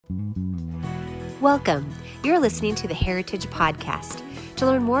Welcome. You're listening to the Heritage Podcast. To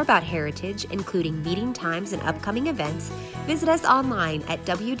learn more about Heritage, including meeting times and upcoming events, visit us online at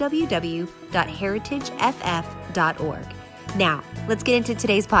www.heritageff.org. Now, let's get into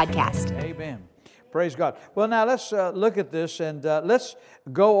today's podcast. Amen. Praise God. Well, now let's look at this and let's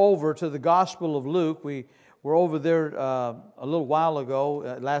go over to the Gospel of Luke. We were over there a little while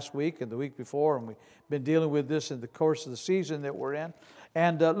ago, last week and the week before, and we've been dealing with this in the course of the season that we're in.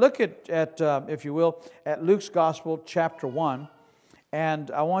 And look at if you will, at Luke's Gospel, chapter 1.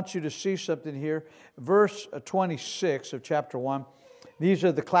 And I want you to see something here. Verse 26 of chapter 1. These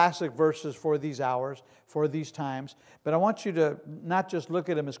are the classic verses for these hours, for these times. But I want you to not just look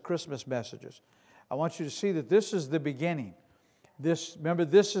at them as Christmas messages. I want you to see that this is the beginning. Remember,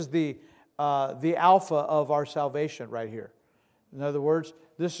 this is the alpha of our salvation right here. In other words,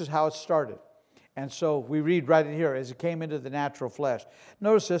 this is how it started. And so we read right in here, as it came into the natural flesh.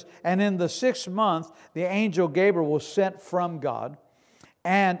 Notice this, and in the 6th month, the angel Gabriel was sent from God,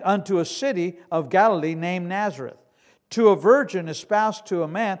 and unto a city of Galilee named Nazareth, to a virgin espoused to a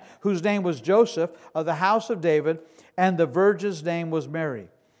man whose name was Joseph, of the house of David, and the virgin's name was Mary.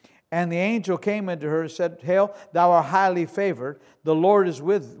 And the angel came unto her and said, Hail, thou art highly favored, the Lord is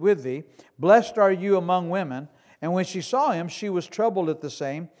with thee. Blessed are you among women. And when she saw him, she was troubled at the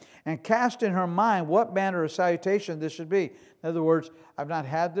same, and cast in her mind what manner of salutation this should be. In other words, I've not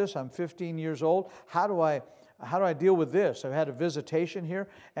had this. I'm 15 years old. How do I deal with this? I've had a visitation here,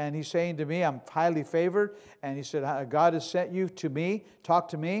 and he's saying to me, I'm highly favored. And he said, God has sent you to me. Talk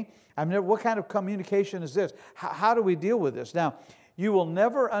to me. What kind of communication is this? How do we deal with this? Now, you will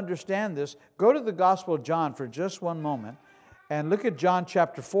never understand this. Go to the Gospel of John for just one moment, and look at John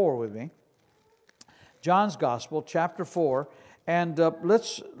chapter 4 with me. John's Gospel, chapter 4. And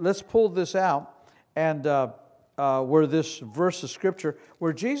let's pull this out, and where this verse of Scripture,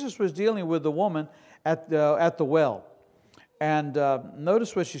 where Jesus was dealing with the woman at the well. And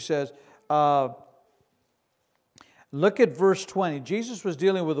notice what she says. Look at verse 20. Jesus was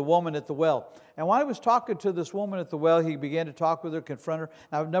dealing with a woman at the well. And while he was talking to this woman at the well, he began to talk with her, confront her.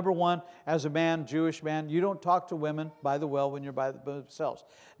 Now, number one, as a man, Jewish man, you don't talk to women by the well when you're by themselves.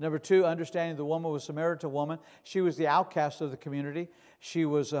 Number two, understanding the woman was a Samaritan woman. She was the outcast of the community. She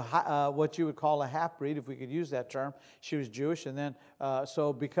was what you would call a half-breed, if we could use that term. She was Jewish, and then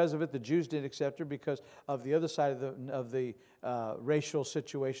so because of it, the Jews didn't accept her because of the other side of the racial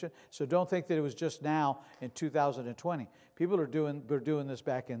situation. So don't think that it was just now in 2020. People were doing this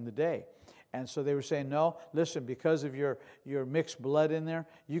back in the day. And so they were saying, no, listen, because of your mixed blood in there,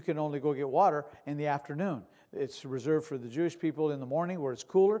 you can only go get water in the afternoon. It's reserved for the Jewish people in the morning where it's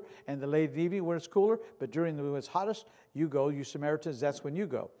cooler, and the late evening where it's cooler. But when it's hottest, you Samaritans, that's when you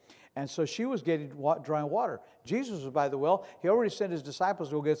go. And so she was getting drawing water. Jesus was by the well. He already sent his disciples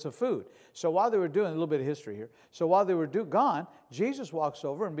to go get some food. So while they were doing, a little bit of history here. So while they were gone, Jesus walks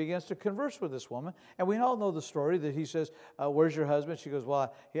over and begins to converse with this woman. And we all know the story that he says, where's your husband? She goes,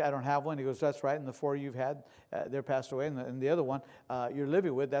 well, I don't have one. He goes, that's right. And the 4 you've had, they're passed away. And the other one you're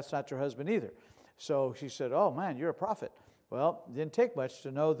living with, that's not your husband either. So she said, oh, man, you're a prophet. Well, it didn't take much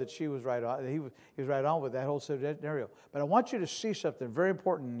to know that she was right on. He was right on with that whole scenario. But I want you to see something very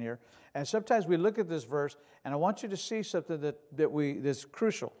important in here. And sometimes we look at this verse, and I want you to see something that's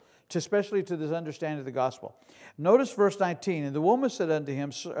crucial, especially to this understanding of the gospel. Notice verse 19. And the woman said unto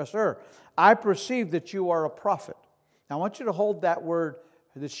him, Sir, I perceive that you are a prophet. Now I want you to hold that word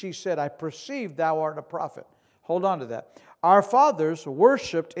that she said, I perceive thou art a prophet. Hold on to that. Our fathers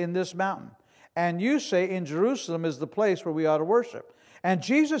worshipped in this mountain. And you say, in Jerusalem is the place where we ought to worship. And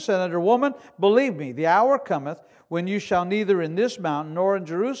Jesus said unto her, Woman, believe me, the hour cometh when you shall neither in this mountain nor in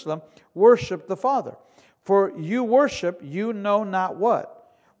Jerusalem worship the Father. For you worship, you know not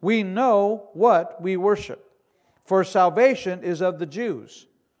what. We know what we worship. For salvation is of the Jews.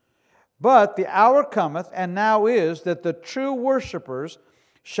 But the hour cometh, and now is, that the true worshipers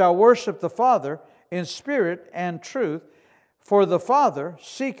shall worship the Father in spirit and truth. For the Father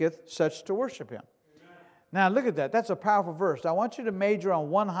seeketh such to worship Him. Amen. Now look at that. That's a powerful verse. I want you to major on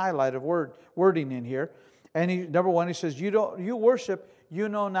one highlight of wording in here. And number one, he says, you worship, you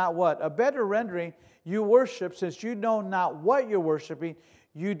know not what. A better rendering, you worship, since you know not what you're worshiping,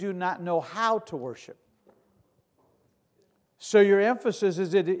 you do not know how to worship. So your emphasis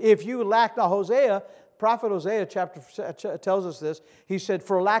is that if you lack the prophet Hosea tells us this. He said,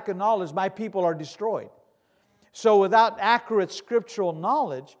 for lack of knowledge, my people are destroyed. So without accurate scriptural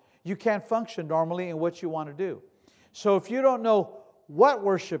knowledge, you can't function normally in what you want to do. So if you don't know what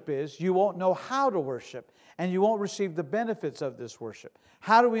worship is, you won't know how to worship, and you won't receive the benefits of this worship.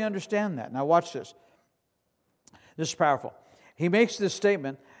 How do we understand that? Now watch this. This is powerful. He makes this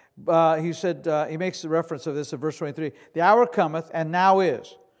statement, he said, he makes the reference of this in verse 23. The hour cometh, and now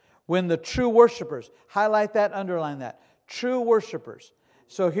is, when the true worshipers, highlight that, underline that, true worshipers.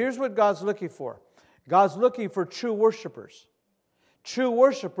 So here's what God's looking for. God's looking for true worshipers. True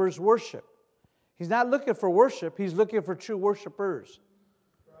worshipers worship. He's not looking for worship, He's looking for true worshipers.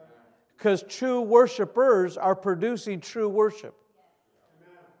 Because true worshipers are producing true worship.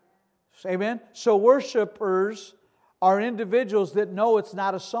 Amen? So worshipers are individuals that know it's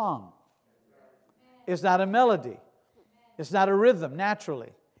not a song. It's not a melody. It's not a rhythm, naturally.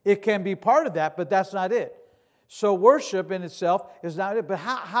 It can be part of that, but that's not it. So worship in itself is not it. But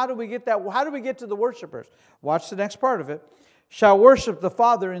how do we get that? How do we get to the worshipers? Watch the next part of it. Shall worship the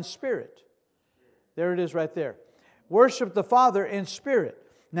Father in spirit. There it is right there. Worship the Father in spirit.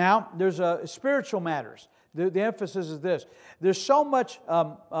 Now, there's spiritual matters. The emphasis is this. There's so much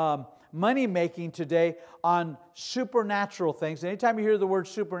money making today on supernatural things. Anytime you hear the word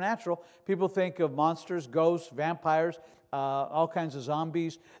supernatural, people think of monsters, ghosts, vampires, all kinds of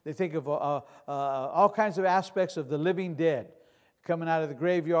zombies. They think of all kinds of aspects of the living dead coming out of the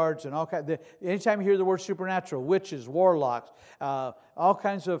graveyards and all kinds. Anytime you hear the word supernatural, witches, warlocks, all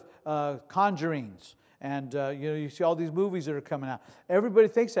kinds of conjurings. And you see all these movies that are coming out. Everybody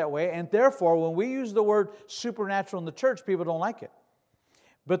thinks that way, and therefore, when we use the word supernatural in the church, people don't like it.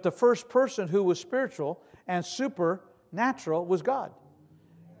 But the first person who was spiritual and supernatural was God.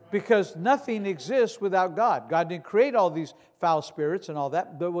 Because nothing exists without God. God didn't create all these foul spirits and all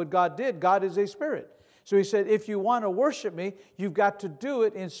that, but what God did, God is a spirit. So He said, if you want to worship Me, you've got to do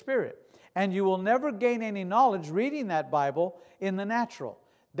it in spirit. And you will never gain any knowledge reading that Bible in the natural.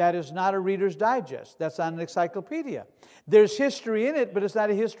 That is not a Reader's Digest. That's not an encyclopedia. There's history in it, but it's not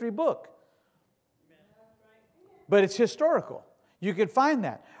a history book. But it's historical. You can find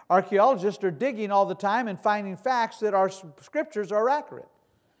that. Archaeologists are digging all the time and finding facts that our scriptures are accurate.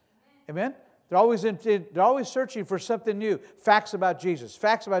 Amen? They're always searching for something new. Facts about Jesus.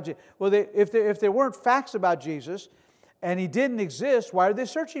 Facts about Jesus. Well, if there weren't facts about Jesus and He didn't exist, why are they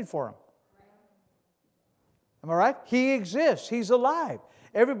searching for Him? Am I right? He exists. He's alive.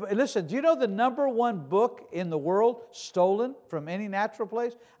 Everybody, listen, do you know the number one book in the world stolen from any natural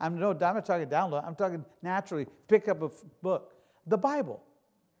place? I'm not talking download. I'm talking naturally. Pick up a book. The Bible.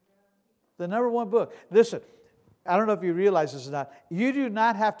 The number one book. Listen, I don't know if you realize this or not. You do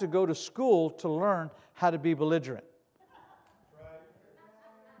not have to go to school to learn how to be belligerent.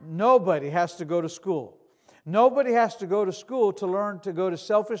 Nobody has to go to school. Nobody has to go to school to learn to go to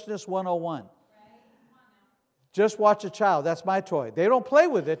Selfishness 101. Just watch a child. That's my toy. They don't play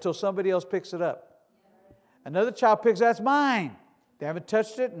with it till somebody else picks it up. Another child picks, that's mine. They haven't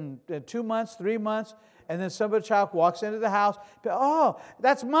touched it in 2 months, 3 months, and then somebody child walks into the house. Oh,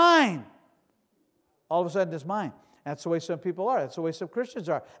 that's mine. All of a sudden, it's mine. That's the way some people are. That's the way some Christians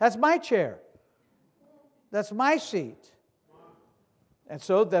are. That's my chair. That's my seat. And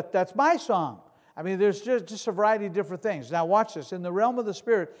so that's my song. I mean, there's just a variety of different things. Now watch this. In the realm of the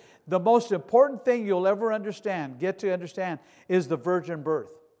Spirit, the most important thing you'll ever get to understand, is the virgin birth.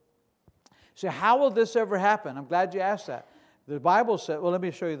 So how will this ever happen? I'm glad you asked that. The Bible said, well, let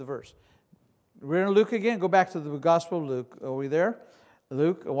me show you the verse. We're in Luke again. Go back to the Gospel of Luke. Are we there?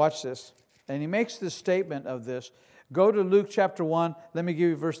 Luke, watch this. And he makes this statement of this. Go to Luke chapter 1. Let me give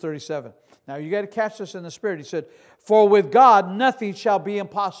you verse 37. Now you got to catch this in the Spirit. He said, for with God nothing shall be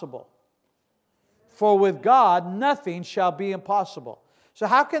impossible. For with God nothing shall be impossible. So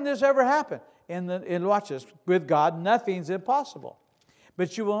how can this ever happen? Watch this. With God nothing's impossible.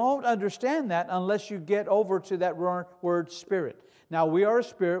 But you won't understand that unless you get over to that word spirit. Now we are a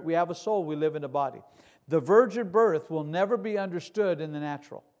spirit, we have a soul, we live in a body. The virgin birth will never be understood in the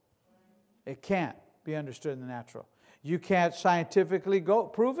natural. It can't be understood in the natural. You can't scientifically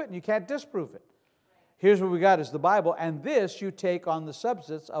prove it, and you can't disprove it. Here's what we got is the Bible, and this you take on the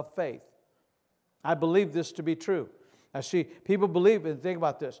substance of faith. I believe this to be true. I see people believe it. Think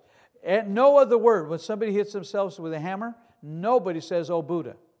about this. And no other word, when somebody hits themselves with a hammer, nobody says, oh,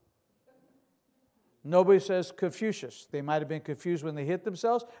 Buddha. Nobody says Confucius. They might have been confused when they hit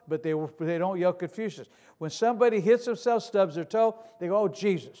themselves, but they don't yell Confucius. When somebody hits themselves, stubs their toe, they go, oh,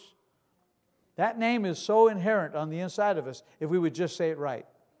 Jesus. That name is so inherent on the inside of us if we would just say it right.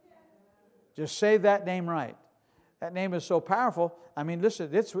 Just say that name right. That name is so powerful. I mean, listen,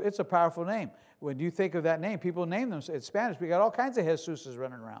 it's a powerful name. When you think of that name, people name them. In Spanish, we got all kinds of Jesuses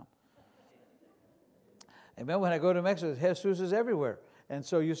running around. Amen. When I go to Mexico, there's Jesuses everywhere. And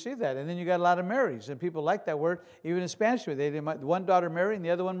so you see that. And then you got a lot of Marys. And people like that word. Even in Spanish, one daughter Mary and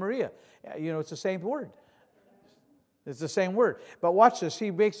the other one Maria. You know, it's the same word. It's the same word. But watch this.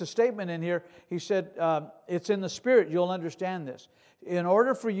 He makes a statement in here. He said, it's in the Spirit. You'll understand this. In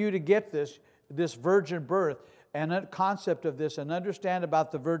order for you to get this virgin birth and a concept of this and understand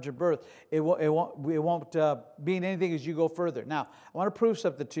about the virgin birth, it won't mean anything as you go further. Now, I want to prove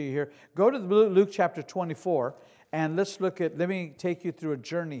something to you here. Go to Luke chapter 24, and let me take you through a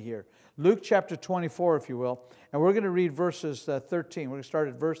journey here. Luke chapter 24, if you will, and we're going to read verses 13. We're going to start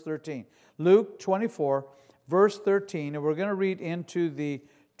at verse 13. Luke 24, verse 13, and we're going to read into the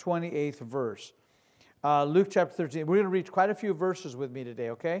 28th verse. Luke chapter 13. We're going to read quite a few verses with me today,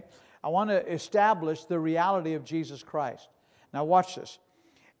 okay? I want to establish the reality of Jesus Christ. Now watch this.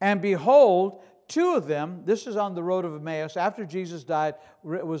 And behold, two of them, this is on the road of Emmaus, after Jesus died,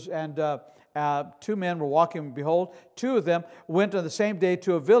 two men were walking, and behold, two of them went on the same day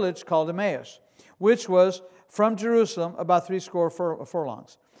to a village called Emmaus, which was from Jerusalem about 80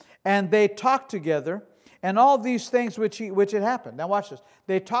 furlongs. And they talked together, and all these things which had happened. Now watch this.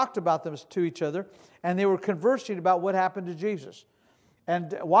 They talked about them to each other, and they were conversing about what happened to Jesus.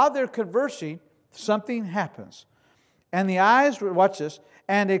 And while they're conversing, something happens. And the eyes, watch this,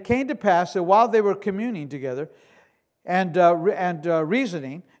 and it came to pass that while they were communing together and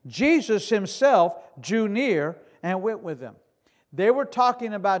reasoning, Jesus himself drew near and went with them. They were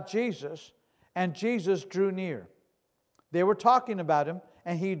talking about Jesus, and Jesus drew near. They were talking about him,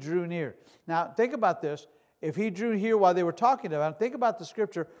 and he drew near. Now, think about this. If he drew here while they were talking about him, think about the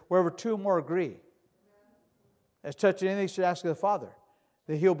scripture, wherever two or more agree. As touching anything, you should ask of the Father,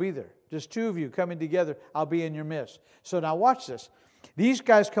 that he'll be there. Just two of you coming together, I'll be in your midst. So now watch this. These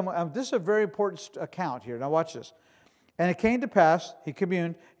guys come, this is a very important account here. Now watch this. And it came to pass, he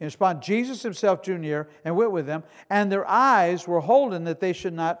communed, in response, Jesus himself drew near and went with them, and their eyes were holden that they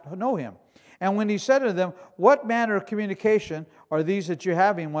should not know him. And when he said to them, what manner of communication are these that you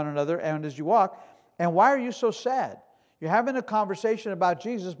have in one another, and as you walk, and why are you so sad? You're having a conversation about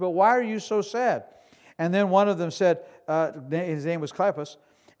Jesus, but why are you so sad? And then one of them said, his name was Cleopas,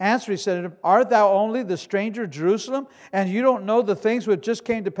 answered, he said to him, art thou only the stranger of Jerusalem, and you don't know the things which just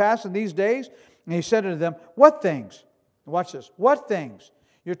came to pass in these days? And he said to them, what things? Watch this. What things?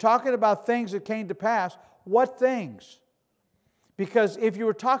 You're talking about things that came to pass. What things? Because if you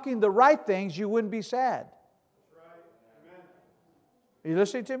were talking the right things, you wouldn't be sad. Are you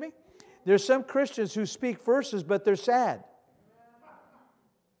listening to me? There's some Christians who speak verses, but they're sad.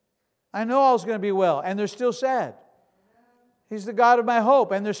 I know all's going to be well, and they're still sad. He's the God of my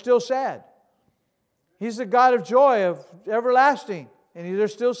hope, and they're still sad. He's the God of joy, of everlasting, and they're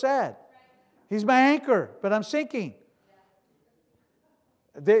still sad. He's my anchor, but I'm sinking.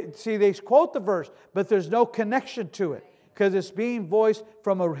 They quote the verse, but there's no connection to it because it's being voiced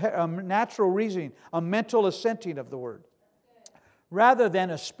from a natural reasoning, a mental assenting of the word, rather than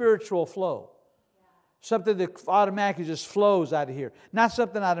a spiritual flow. Something that automatically just flows out of here. Not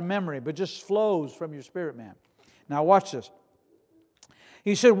something out of memory, but just flows from your spirit, man. Now watch this.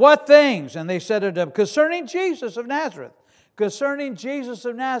 He said, what things? And they said to him, concerning Jesus of Nazareth. Concerning Jesus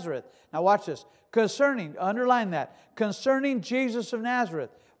of Nazareth. Now watch this. Concerning, underline that. Concerning Jesus of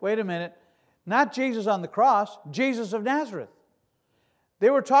Nazareth. Wait a minute. Not Jesus on the cross, Jesus of Nazareth. They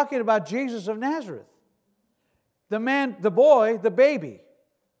were talking about Jesus of Nazareth. The man, the boy, the baby.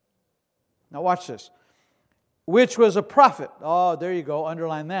 Now watch this. Which was a prophet. Oh, there you go.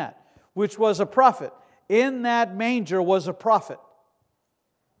 Underline that. Which was a prophet. In that manger was a prophet.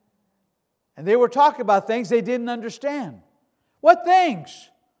 And they were talking about things they didn't understand. What things?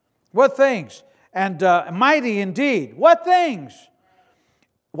 What things? And mighty indeed. What things?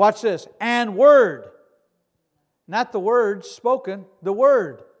 Watch this. And word. Not the words spoken, the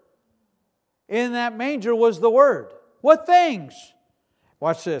word. In that manger was the word. What things?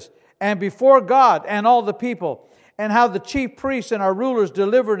 Watch this. And before God and all the people, and how the chief priests and our rulers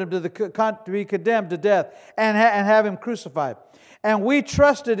delivered him to be condemned to death and have him crucified. And we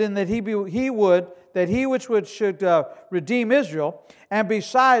trusted in that he should redeem Israel. And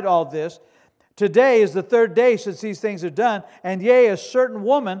beside all this, today is the third day since these things are done. And yea, a certain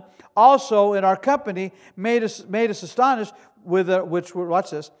woman also in our company made us astonished which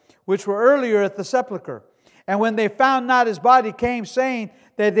were earlier at the sepulchre. And when they found not his body, came saying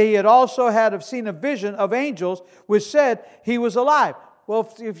that they had also seen a vision of angels which said he was alive.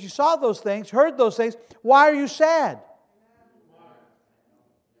 Well, if you saw those things, heard those things, why are you sad?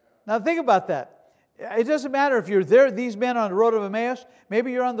 Now think about that. It doesn't matter if you're there, these men on the road of Emmaus.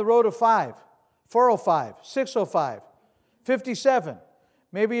 Maybe you're on the road of 5, 405, 605, 57.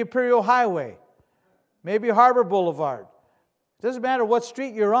 Maybe Imperial Highway. Maybe Harbor Boulevard. It doesn't matter what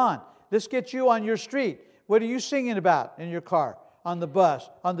street you're on. Let's get you on your street. What are you singing about in your car, on the bus,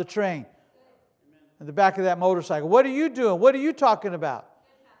 on the train? in the back of that motorcycle. What are you doing? What are you talking about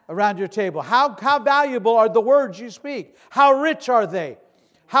around your table? How valuable are the words you speak? How rich are they?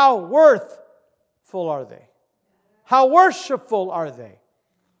 How worthful are they? How worshipful are they?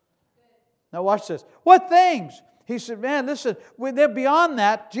 Now watch this. What things? He said, man, listen, they're beyond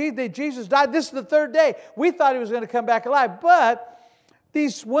that. Jesus died. This is the third day. We thought He was going to come back alive. But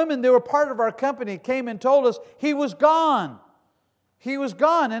these women, they were part of our company, came and told us He was gone. He was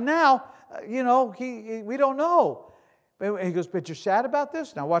gone. And now, we don't know. He goes, but you're sad about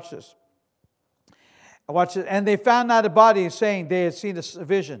this? Now watch this. Watch it. And they found not a body, saying they had seen a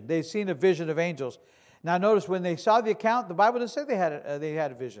vision. They had seen a vision of angels. Now notice, when they saw the account, the Bible didn't say they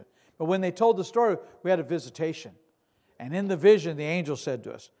had a vision. But when they told the story, we had a visitation. And in the vision, the angel said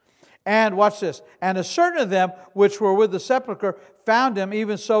to us. And watch this. And a certain of them which were with the sepulchre found Him,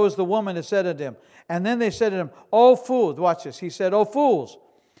 even so as the woman had said unto Him. And then they said to Him, O fools. Watch this. He said, O fools,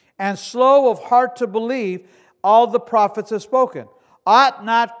 and slow of heart to believe all the prophets have spoken. Ought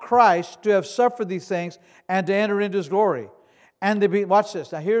not Christ to have suffered these things and to enter into His glory? And watch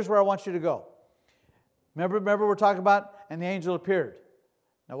this. Now here's where I want you to go. Remember we're talking about, and the angel appeared.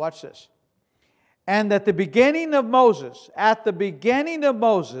 Now watch this. And at the beginning of Moses,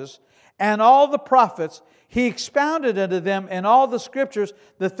 and all the prophets, He expounded unto them in all the Scriptures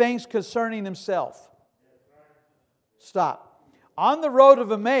the things concerning Himself. Stop. On the road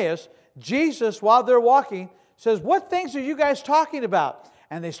of Emmaus, Jesus, while they're walking, says, what things are you guys talking about?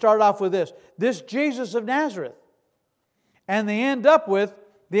 And they start off with this Jesus of Nazareth. And they end up with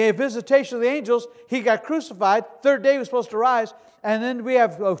the visitation of the angels. He got crucified. Third day He was supposed to rise. And then we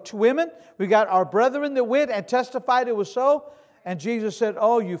have two women. We got our brethren that went and testified it was so. And Jesus said,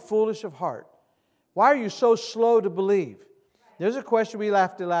 oh, you foolish of heart. Why are you so slow to believe? There's a question we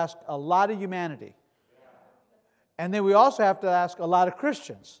have to ask a lot of humanity. And then we also have to ask a lot of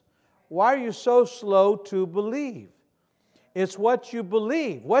Christians. Why are you so slow to believe? It's what you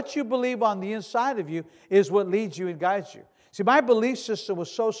believe. What you believe on the inside of you is what leads you and guides you. See, my belief system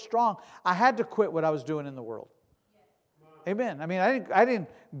was so strong, I had to quit what I was doing in the world. Amen. I mean, I didn't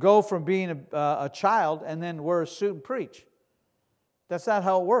go from being a child and then wear a suit and preach. That's not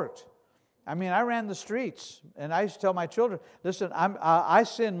how it worked. I mean, I ran the streets, and I used to tell my children, listen, I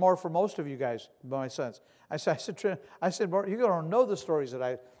sin more for most of you guys, my sons. I said, you don't know the stories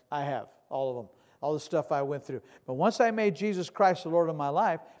that I have, all of them, all the stuff I went through. But once I made Jesus Christ the Lord of my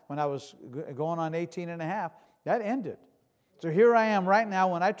life, when I was going on 18 and a half, that ended. So here I am right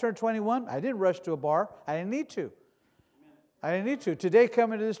now. When I turned 21, I didn't rush to a bar. I didn't need to. Today,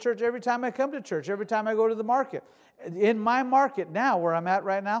 coming to this church, every time I come to church, every time I go to the market. In my market now, where I'm at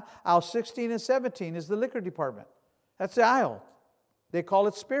right now, aisle 16 and 17 is the liquor department. That's the aisle. They call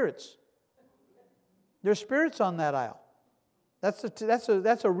it spirits. There's spirits on that aisle.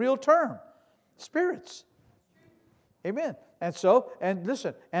 That's a real term. Spirits. Amen. And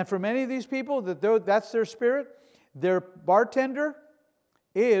listen, and for many of these people, that's their spirit, their bartender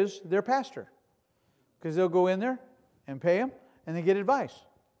is their pastor. Because they'll go in there and pay him, and they get advice.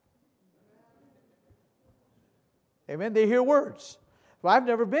 Amen. They hear words. Well, I've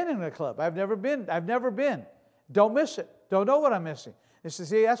never been in a club. I've never been. Don't miss it. Don't know what I'm missing.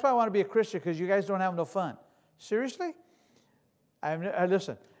 See, that's why I want to be a Christian, because you guys don't have no fun. Seriously?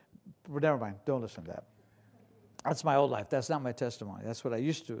 Listen. Never mind. Don't listen to that. That's my old life. That's not my testimony. That's what I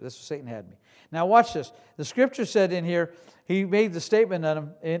used to do. That's what Satan had me. Now watch this. The Scripture said in here, He made the statement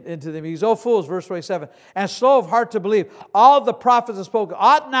into them. He's, O fools, verse 27, and slow of heart to believe. All the prophets have spoken.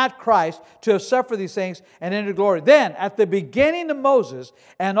 Ought not Christ to have suffered these things and enter glory? Then, at the beginning of Moses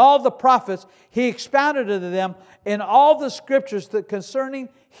and all the prophets, He expounded unto them in all the Scriptures concerning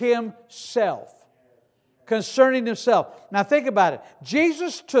Himself. Concerning Himself. Now think about it.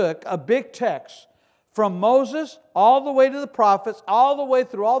 Jesus took a big text from Moses all the way to the prophets, all the way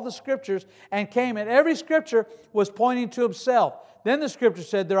through all the Scriptures, and came, and every Scripture was pointing to Himself. Then the Scripture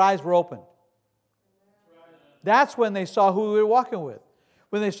said their eyes were opened. That's when they saw who we were walking with.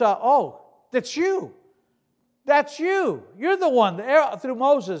 When they saw, oh, that's you. That's you. You're the one, through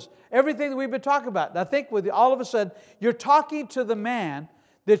Moses, everything that we've been talking about. Now think with you, all of a sudden, you're talking to the man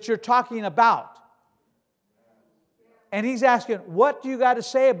that you're talking about. And he's asking, what do you got to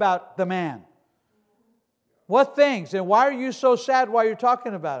say about the man? What things? And why are you so sad while you're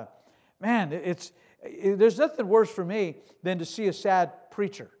talking about him? Man, there's nothing worse for me than to see a sad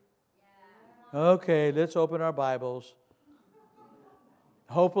preacher. Okay, let's open our Bibles.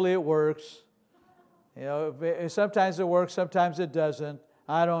 Hopefully it works. You know, sometimes it works, sometimes it doesn't.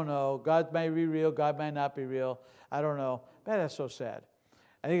 I don't know. God may be real, God may not be real. I don't know. Man, that's so sad.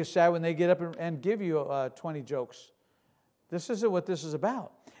 I think it's sad when they get up and give you 20 jokes. This isn't what this is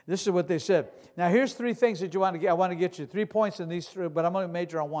about. This is what they said. Now, here's three things that you want to get. I want to get you 3 points in these three, but I'm going to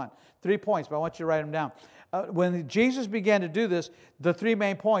major on one. 3 points, but I want you to write them down. When Jesus began to do this, the 3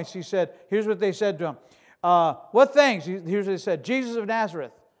 main points, he said, here's what they said to him. What things? Here's what he said. Jesus of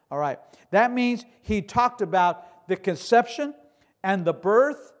Nazareth. All right. That means he talked about the conception and the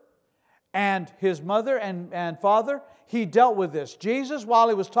birth and his mother and father. He dealt with this. Jesus, while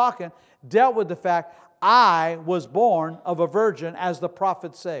he was talking, dealt with the fact, I was born of a virgin, as the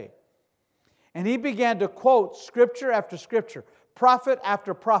prophets say. And he began to quote scripture after scripture, prophet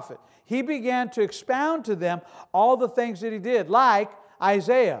after prophet. He began to expound to them all the things that he did, like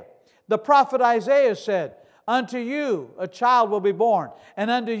Isaiah. The prophet Isaiah said, unto you a child will be born,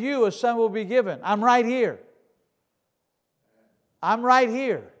 and unto you a son will be given. I'm right here. I'm right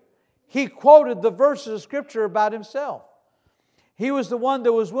here. He quoted the verses of scripture about himself. He was the one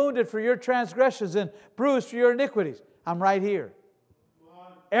that was wounded for your transgressions and bruised for your iniquities. I'm right here.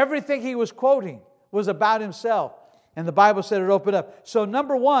 Everything he was quoting was about himself. And the Bible said it opened up. So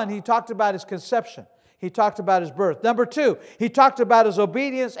number 1, he talked about his conception. He talked about his birth. Number 2, he talked about his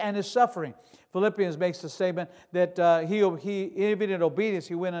obedience and his suffering. Philippians makes the statement that he even in obedience,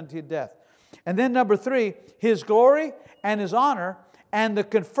 he went unto death. And then number 3, his glory and his honor and the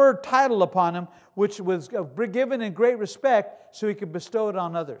conferred title upon him, which was given in great respect so he could bestow it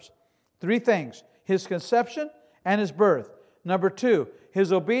on others. 3 things: his conception and his birth. Number 2,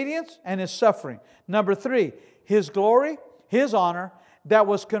 his obedience and his suffering. Number 3, his glory, his honor, that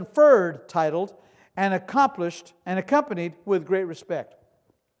was conferred, titled, and accomplished and accompanied with great respect.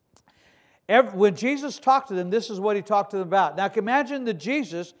 When Jesus talked to them, this is what he talked to them about. Now, imagine that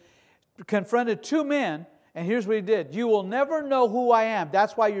Jesus confronted 2 men, and here's what he did. You will never know who I am.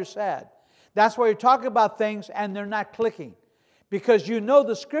 That's why you're sad. That's why you're talking about things and they're not clicking. Because you know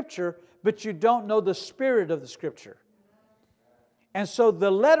the Scripture, but you don't know the spirit of the Scripture. And so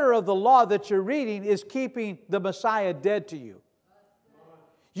the letter of the law that you're reading is keeping the Messiah dead to you.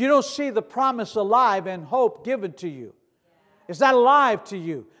 You don't see the promise alive and hope given to you. It's not alive to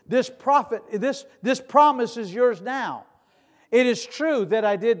you. This promise is yours now. It is true that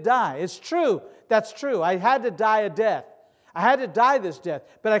I did die. It's true. That's true. I had to die a death. I had to die this death.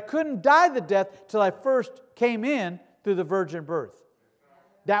 But I couldn't die the death till I first came in through the virgin birth.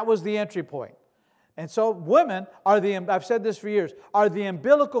 That was the entry point. And so women are I've said this for years, are the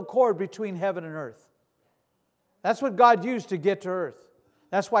umbilical cord between heaven and earth. That's what God used to get to earth.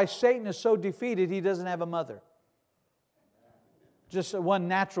 That's why Satan is so defeated he doesn't have a mother. Just one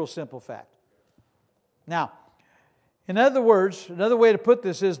natural simple fact. Now, in other words, another way to put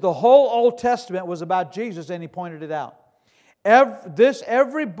this is the whole Old Testament was about Jesus, and he pointed it out.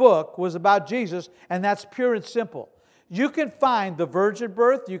 Every book was about Jesus, and that's pure and simple. You can find the virgin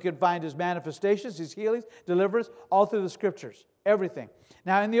birth, you can find his manifestations, his healings, deliverance, all through the Scriptures. Everything.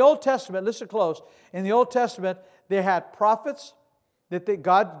 Now, in the Old Testament, listen close. In the Old Testament, they had prophets that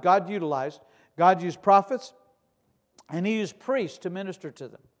God utilized. God used prophets, and he used priests to minister to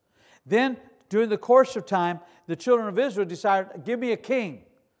them. Then, during the course of time, the children of Israel decided, give me a king.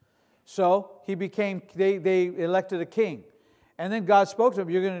 So they elected a king. And then God spoke to them,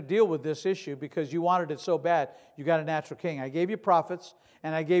 you're going to deal with this issue because you wanted it so bad, you got a natural king. I gave you prophets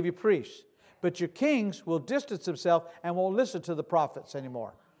and I gave you priests. But your kings will distance themselves and won't listen to the prophets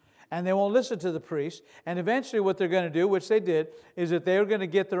anymore. And they won't listen to the priests. And eventually what they're going to do, which they did, is that they're going to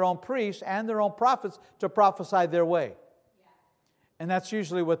get their own priests and their own prophets to prophesy their way. And that's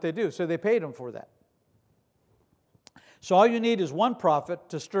usually what they do. So they paid them for that. So all you need is one prophet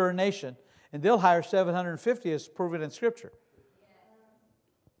to stir a nation, and they'll hire 750 as proven in Scripture.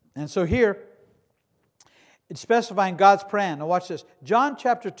 And so here, it's specifying God's plan. Now watch this. John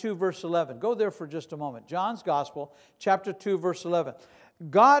chapter 2, verse 11. Go there for just a moment. John's Gospel, chapter 2, verse 11.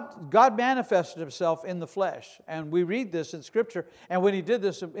 God manifested himself in the flesh. And we read this in Scripture. And when he did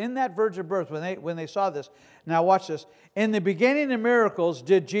this, in that virgin birth, when they saw this. Now watch this. In the beginning of miracles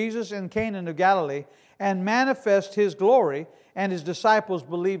did Jesus in Cana of Galilee and manifest his glory, and his disciples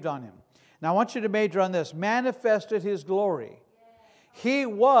believed on him. Now I want you to major on this. Manifested his glory. He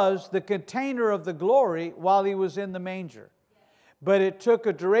was the container of the glory while he was in the manger. But it took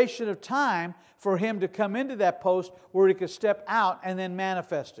a duration of time for him to come into that post where he could step out and then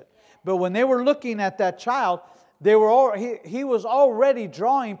manifest it. But when they were looking at that child, he was already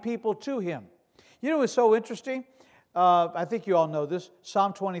drawing people to him. You know what's so interesting? I think you all know this,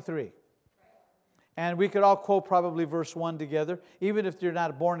 Psalm 23. And we could all quote probably verse 1 together. Even if you're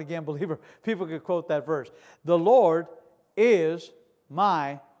not a born-again believer, people could quote that verse. The Lord is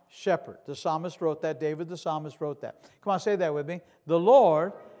my shepherd. The psalmist wrote that. David the psalmist wrote that. Come on, say that with me. The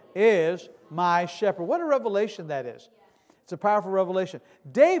Lord is my shepherd. What a revelation that is. It's a powerful revelation.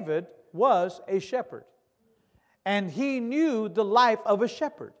 David was a shepherd. And he knew the life of a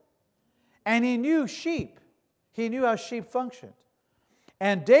shepherd. And he knew sheep. He knew how sheep functioned.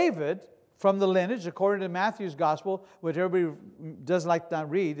 And David, from the lineage, according to Matthew's gospel, which everybody doesn't like to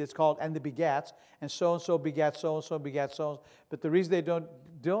read, it's called, and the begats, and so begat so-and-so, begat so-and-so. But the reason they don't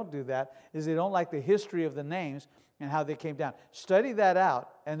do that is they don't like the history of the names and how they came down. Study that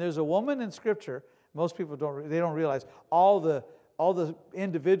out. And there's a woman in Scripture, most people don't realize all the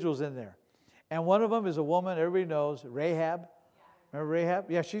individuals in there. And one of them is a woman everybody knows, Rahab. Remember Rahab?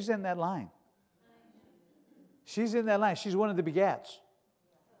 Yeah, she's in that line. She's in that line. She's one of the begats.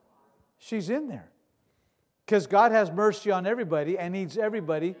 She's in there. Because God has mercy on everybody and needs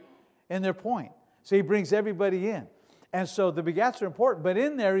everybody in their point. So He brings everybody in. And so the begats are important. But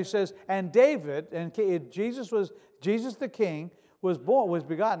in there He says, and David, and Jesus the King, was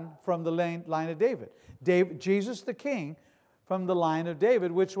begotten from the line of David. Jesus the King from the line of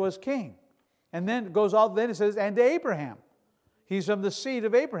David, which was king. And then it goes on, then it says, and Abraham. He's from the seed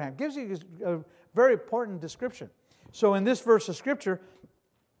of Abraham. Gives you a very important description. So in this verse of Scripture,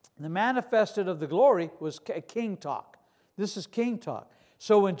 the manifested of the glory was king talk. This is king talk.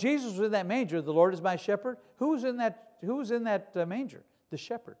 So when Jesus was in that manger, the Lord is my shepherd. Who was in that manger? The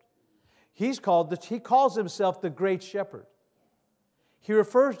shepherd. He calls himself the great shepherd. He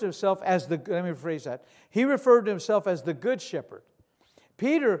refers to himself as let me rephrase that. He referred to himself as the good shepherd.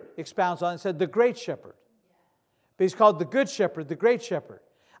 Peter expounds on it and said the great shepherd. But he's called the good shepherd, the great shepherd.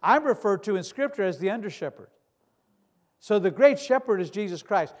 I'm referred to in Scripture as the under shepherd. So the great shepherd is Jesus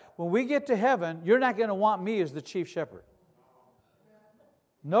Christ. When we get to heaven, you're not going to want me as the chief shepherd.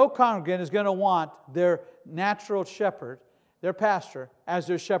 No congregant is going to want their natural shepherd, their pastor, as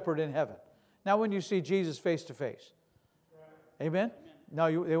their shepherd in heaven. Now when you see Jesus face to face. Amen?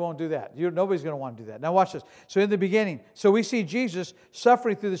 No, they won't do that. Nobody's going to want to do that. Now watch this. So in the beginning, so we see Jesus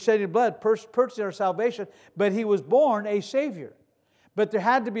suffering through the shedding of blood, purchasing our salvation, but He was born a Savior. But there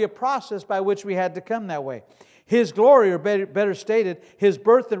had to be a process by which we had to come that way. His glory, or better stated, His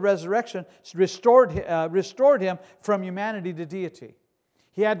birth and resurrection restored Him from humanity to deity.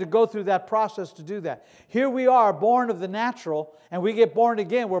 He had to go through that process to do that. Here we are, born of the natural, and we get born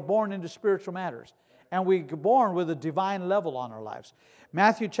again. We're born into spiritual matters. And we get born with a divine level on our lives.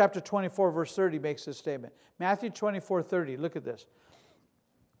 Matthew chapter 24, verse 30 makes this statement. Matthew 24, 30, look at this.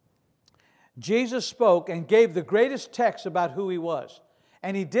 Jesus spoke and gave the greatest text about who He was.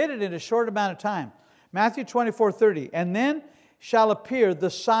 And He did it in a short amount of time. Matthew 24, 30. And then shall appear the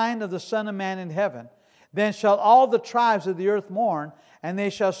sign of the Son of Man in heaven. Then shall all the tribes of the earth mourn, and they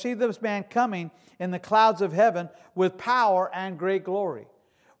shall see this man coming in the clouds of heaven with power and great glory.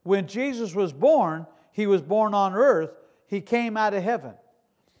 When Jesus was born, He was born on earth. He came out of heaven.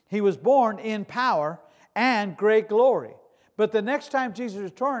 He was born in power and great glory. But the next time Jesus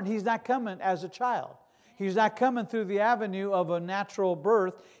returned, He's not coming as a child. He's not coming through the avenue of a natural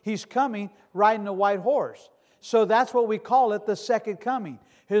birth. He's coming riding a white horse. So that's what we call it, the second coming.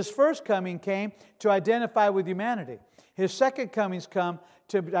 His first coming came to identify with humanity. His second comings come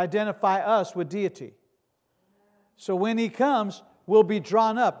to identify us with deity. So when He comes, we'll be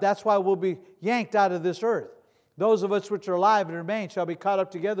drawn up. That's why we'll be yanked out of this earth. Those of us which are alive and remain shall be caught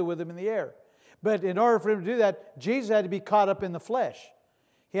up together with Him in the air. But in order for Him to do that, Jesus had to be caught up in the flesh.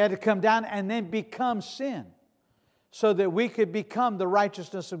 He had to come down and then become sin so that we could become the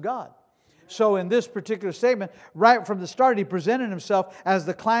righteousness of God. So in this particular statement, right from the start, He presented Himself as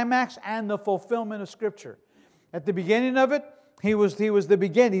the climax and the fulfillment of Scripture. At the beginning of it, He was the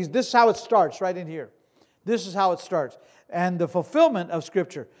beginning. This is how it starts, right in here. This is how it starts. And the fulfillment of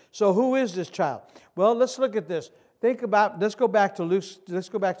Scripture. So who is this child? Well, let's look at this. Let's go back to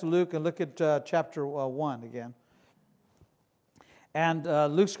Luke and look at chapter 1 again.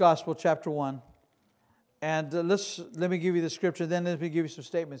 And Luke's Gospel, chapter 1. And let me give you the Scripture, then let me give you some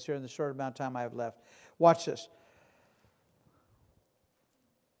statements here in the short amount of time I have left. Watch this.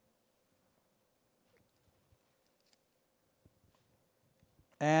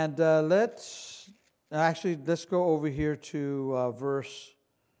 And let's go over here to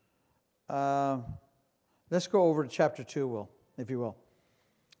let's go over to chapter 2, if you will.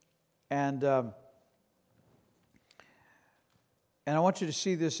 And I want you to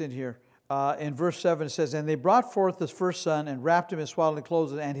see this in here. In verse 7 it says, and they brought forth his first son and wrapped him in swaddling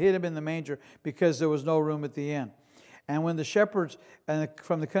clothes and hid him in the manger because there was no room at the inn. And when the shepherds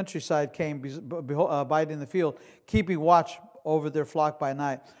from the countryside came, abiding in the field, keeping watch over their flock by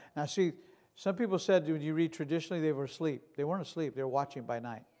night. Now see, some people said when you read traditionally they were asleep. They weren't asleep, they were watching by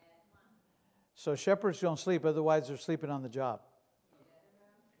night. So shepherds don't sleep, otherwise they're sleeping on the job.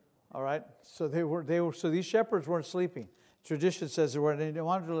 All right? So so these shepherds weren't sleeping. Tradition says there weren't. And I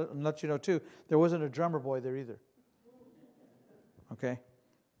wanted to let you know, too, there wasn't a drummer boy there either. Okay?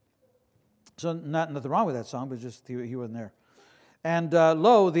 So nothing wrong with that song, but just he wasn't there. And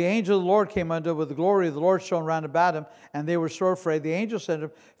lo, the angel of the Lord came unto him, with the glory of the Lord shone round about him, and they were sore afraid. The angel said to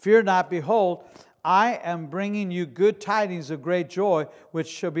him, Fear not, behold, I am bringing you good tidings of great joy, which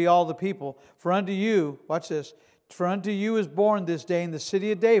shall be all the people. For unto you, watch this, for unto you is born this day in the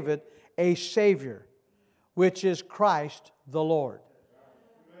city of David a Savior, which is Christ the Lord.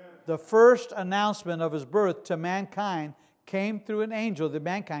 Amen. The first announcement of his birth to mankind came through an angel that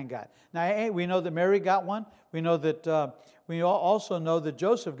mankind got. Now, we know that Mary got one. We know that we also know that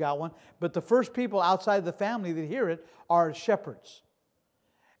Joseph got one. But the first people outside the family that hear it are shepherds.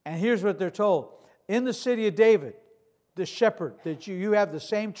 And here's what they're told. In the city of David, the shepherd, that you have the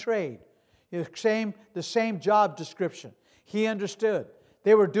same trade, the same job description. He understood.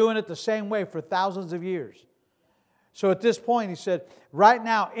 They were doing it the same way for thousands of years. So at this point, he said, right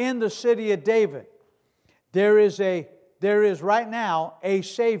now in the city of David, there is right now a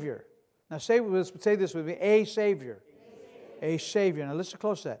Savior. Now say this with me, a Savior. A Savior. Now listen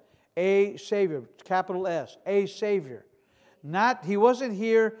close to that. A Savior, capital S, a Savior. He wasn't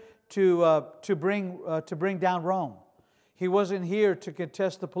here to bring down Rome. He wasn't here to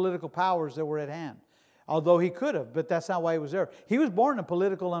contest the political powers that were at hand. Although he could have, but that's not why he was there. He was born in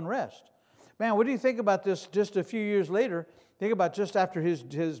political unrest. Man, what do you think about this just a few years later? Think about just after his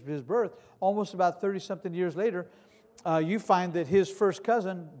birth, almost about 30-something years later, you find that his first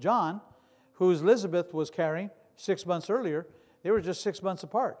cousin, John, who Elizabeth was carrying 6 months earlier, they were just 6 months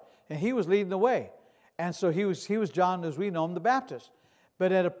apart. And he was leading the way. And so he was John, as we know him, the Baptist.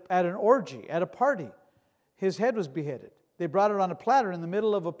 But at an orgy, at a party, his head was beheaded. They brought it on a platter in the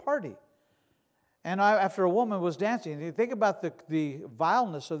middle of a party. And after a woman was dancing, and you think about the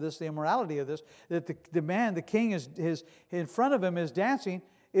vileness of this, the immorality of this, that the king is in front of him is dancing,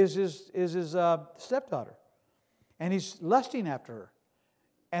 is his stepdaughter. And he's lusting after her.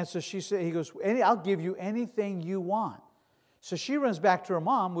 And so he goes, I'll give you anything you want. So she runs back to her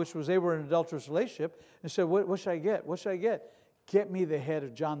mom, they were in an adulterous relationship, and said, what should I get? What should I get? Get me the head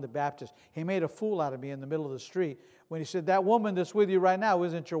of John the Baptist. He made a fool out of me in the middle of the street when he said, that woman that's with you right now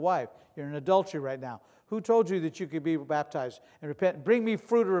isn't your wife. You're in adultery right now. Who told you that you could be baptized and repent? Bring me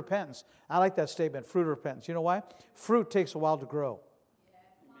fruit of repentance. I like that statement, fruit of repentance. You know why? Fruit takes a while to grow.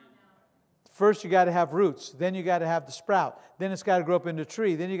 First, you got to have roots. Then you got to have the sprout. Then it's got to grow up into a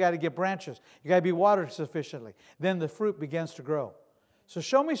tree. Then you got to get branches. You got to be watered sufficiently. Then the fruit begins to grow. So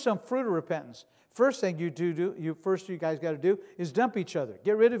show me some fruit of repentance. First thing you guys got to do is dump each other.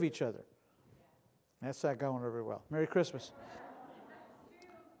 Get rid of each other. That's not going over well. Merry Christmas.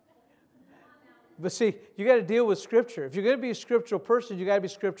 But see, you got to deal with Scripture. If you're going to be a scriptural person, you got to be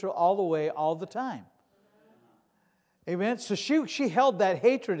scriptural all the way, all the time. Amen. So she held that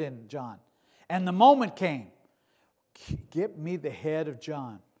hatred in John. And the moment came, get me the head of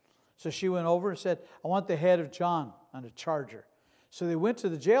John. So she went over and said, I want the head of John on a charger. So they went to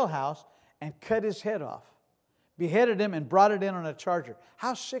the jailhouse and cut his head off, beheaded him and brought it in on a charger.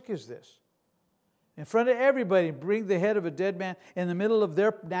 How sick is this? In front of everybody, bring the head of a dead man in the middle of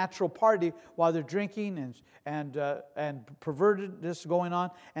their natural party while they're drinking and pervertedness going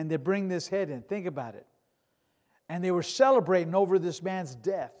on, and they bring this head in. Think about it. And they were celebrating over this man's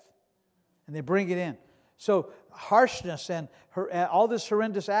death. And they bring it in. So harshness and all this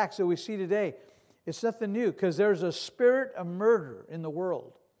horrendous acts that we see today, it's nothing new because there's a spirit of murder in the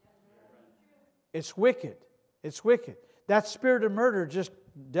world. It's wicked. It's wicked. That spirit of murder just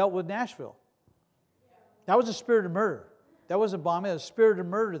dealt with Nashville. That was a spirit of murder. That wasn't bombing. It was a spirit of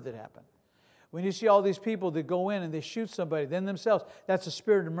murder that happened. When you see all these people that go in and they shoot somebody, then themselves, that's a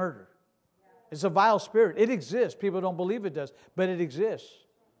spirit of murder. It's a vile spirit. It exists. People don't believe it does, but it exists.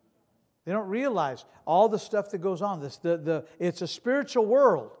 They don't realize all the stuff that goes on. It's a spiritual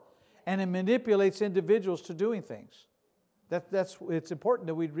world, and it manipulates individuals to doing things. It's important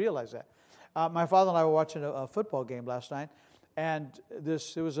that we realize that. My father and I were watching a football game last night, and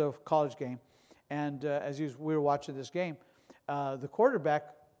it was a college game. And we were watching this game, the quarterback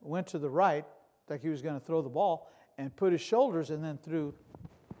went to the right, like he was going to throw the ball, and put his shoulders and then threw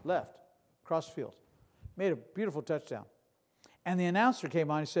left, cross field. Made a beautiful touchdown. And the announcer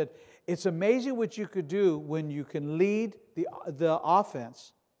came on and said, it's amazing what you could do when you can lead the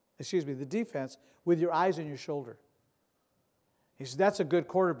defense with your eyes on your shoulder. He said, that's a good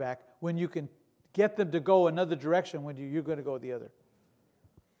quarterback when you can get them to go another direction when you're going to go the other.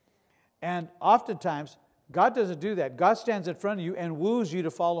 And oftentimes, God doesn't do that. God stands in front of you and woos you to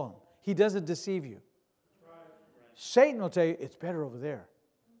follow Him. He doesn't deceive you. Right. Satan will tell you, it's better over there.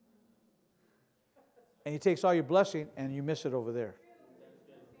 And He takes all your blessing and you miss it over there.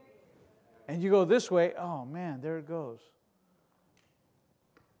 And you go this way, oh man, there it goes.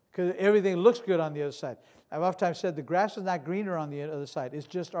 Because everything looks good on the other side. I've oftentimes said the grass is not greener on the other side. It's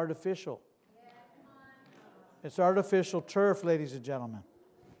just artificial. It's artificial turf, ladies and gentlemen.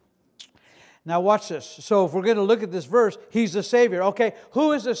 Now watch this. So if we're going to look at this verse, He's the Savior. Okay,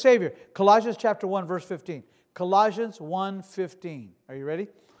 who is the Savior? Colossians chapter 1, verse 15. Colossians 1:15. Are you ready?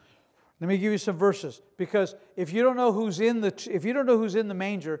 Let me give you some verses, because if you don't know who's in the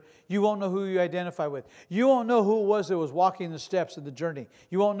manger, you won't know who you identify with. You won't know who it was that was walking the steps of the journey.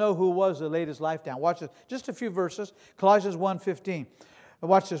 You won't know who it was that laid his life down. Watch this. Just a few verses. Colossians 1:15.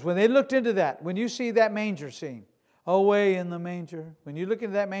 Watch this. When they looked into that, when you see that manger scene, away in the manger. When you look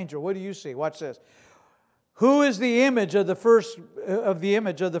into that manger, what do you see? Watch this. Who is the image of the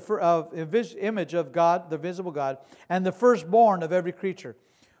image of God, the visible God, and the firstborn of every creature?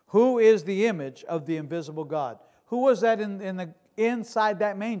 Who is the image of the invisible God? Who was that inside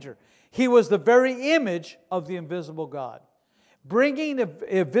that manger? He was the very image of the invisible God, bringing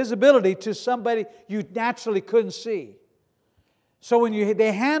a visibility to somebody you naturally couldn't see. So when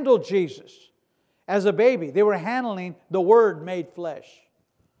they handled Jesus as a baby, they were handling the Word made flesh.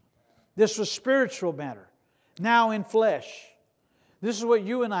 This was spiritual matter, now in flesh. This is what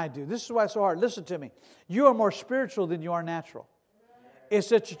you and I do. This is why it's so hard. Listen to me. You are more spiritual than you are natural. It's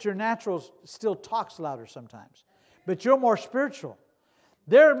that your natural still talks louder sometimes. But you're more spiritual.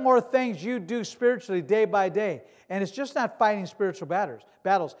 There are more things you do spiritually day by day. And it's just not fighting spiritual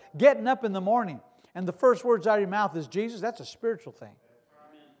battles. Getting up in the morning and the first words out of your mouth is Jesus, that's a spiritual thing.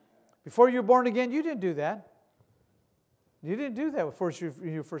 Before you were born again, you didn't do that. You didn't do that before you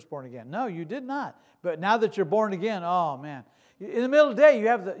were first born again. No, you did not. But now that you're born again, oh man. In the middle of the day,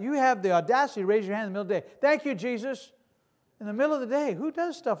 you have the audacity to raise your hand in the middle of the day. Thank you, Jesus. In the middle of the day, who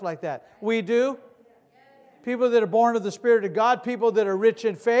does stuff like that? We do. People that are born of the Spirit of God, people that are rich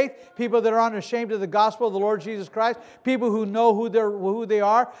in faith, people that are unashamed of the gospel of the Lord Jesus Christ, people who know who they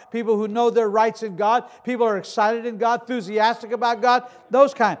are, people who know their rights in God, people who are excited in God, enthusiastic about God,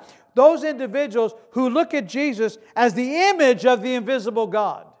 those kind. Those individuals who look at Jesus as the image of the invisible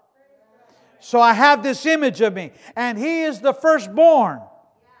God. So I have this image of me, and He is the firstborn.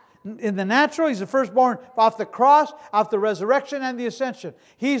 In the natural, He's the firstborn off the cross, off the resurrection and the ascension.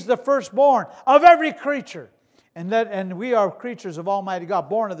 He's the firstborn of every creature. And we are creatures of Almighty God,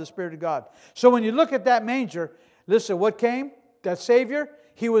 born of the Spirit of God. So when you look at that manger, listen, what came? That Savior,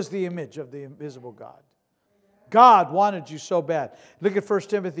 He was the image of the invisible God. God wanted you so bad. Look at 1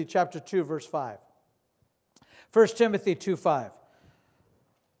 Timothy chapter 2, verse 5. 1 Timothy 2:5.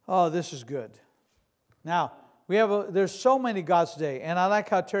 Oh, this is good. Now, there's so many gods today, and I like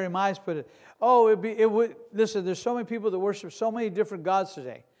how Terry Mize put it. Listen, there's so many people that worship so many different gods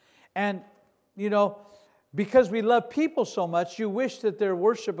today. And, because we love people so much, you wish that their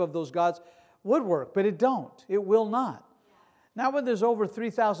worship of those gods would work, but it don't. It will not. Now, when there's over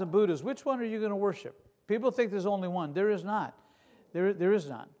 3,000 Buddhas, which one are you going to worship? People think there's only one. There is not. There is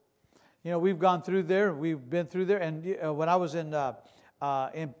none. We've gone through there. We've been through there. And when I was in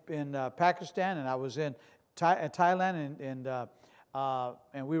Pakistan, and I was in Thailand,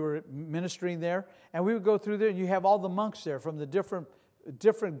 and we were ministering there, and we would go through there, and you have all the monks there from the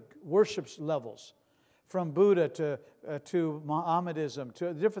different worship levels, from Buddha to Mohammedism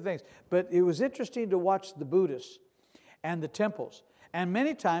to different things. But it was interesting to watch the Buddhists and the temples. And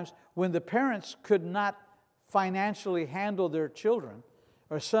many times when the parents could not financially handle their children,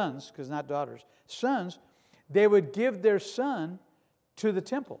 or sons, because not daughters, sons, they would give their son to the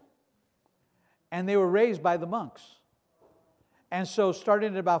temple. And they were raised by the monks. And so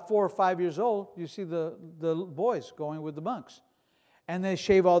starting at about 4 or 5 years old, you see the boys going with the monks. And they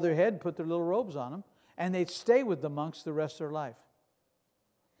shave all their head and put their little robes on them. And they'd stay with the monks the rest of their life.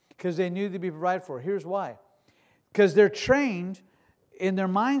 Because they knew they'd be provided for. Here's why. Because they're trained in their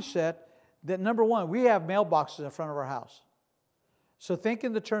mindset that, number one, we have mailboxes in front of our house. So think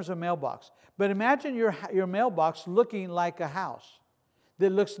in the terms of mailbox. But imagine your mailbox looking like a house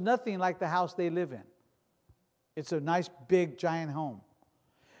that looks nothing like the house they live in. It's a nice, big, giant home.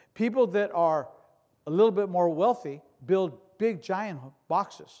 People that are a little bit more wealthy build big, giant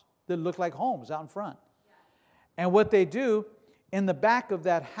boxes that look like homes out in front. And what they do, in the back of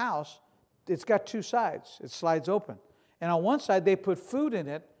that house, it's got two sides. It slides open. And on one side, they put food in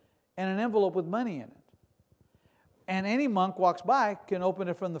it and an envelope with money in it. And any monk walks by can open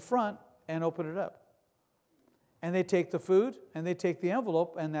it from the front and open it up. And they take the food and they take the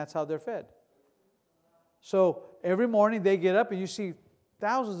envelope, and that's how they're fed. So every morning they get up and you see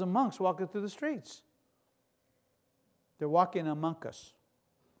thousands of monks walking through the streets. They're walking among us.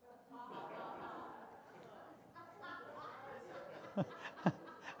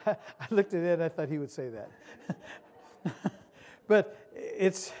 I looked at it and I thought he would say that. But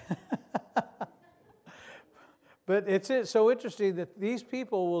it's so interesting that these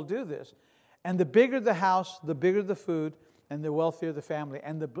people will do this. And the bigger the house, the bigger the food, and the wealthier the family.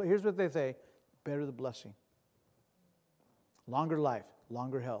 And here's what they say, better the blessing. Longer life,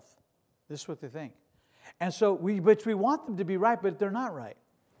 longer health. This is what they think. And so we want them to be right, but they're not right.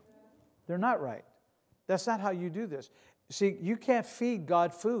 They're not right. That's not how you do this. See, you can't feed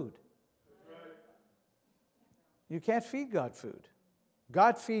God food. You can't feed God food.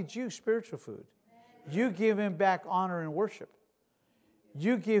 God feeds you spiritual food. You give Him back honor and worship.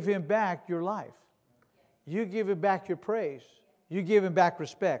 You give Him back your life. You give Him back your praise. You give Him back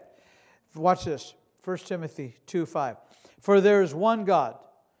respect. Watch this. 1 Timothy 2:5. For there is one God.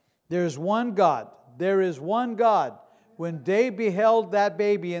 There is one God. There is one God. When they beheld that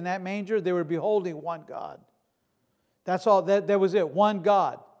baby in that manger, they were beholding one God. That's all. That was it. One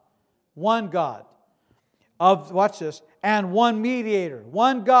God. One God. Watch this. And one mediator.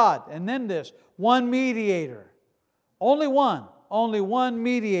 One God. And then this. One mediator. Only one. Only one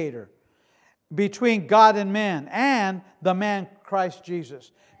mediator between God and man, and the man Christ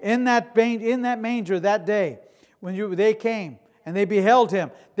Jesus. In that manger that day, when they came and they beheld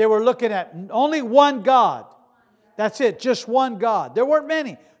Him, they were looking at only one God. That's it, just one God. There weren't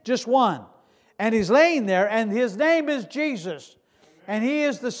many, just one. And He's laying there, and His name is Jesus. And He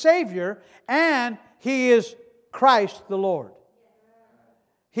is the Savior, and He is Christ the Lord.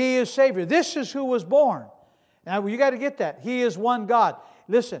 He is Savior. This is who was born. Now, you got to get that. He is one God.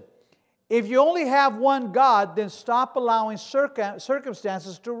 Listen, if you only have one God, then stop allowing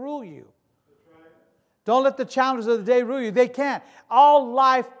circumstances to rule you. Don't let the challenges of the day rule you. They can't. All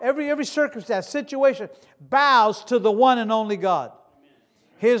life, every circumstance, situation, bows to the one and only God.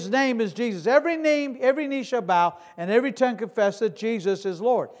 His name is Jesus. Every knee shall bow, and every tongue confess that Jesus is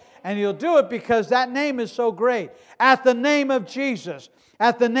Lord. And He'll do it because that name is so great. At the name of Jesus,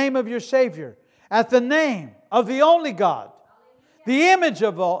 at the name of your Savior, at the name of the only God, the image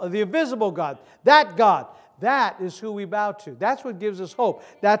of the invisible God, that is who we bow to. That's what gives us hope.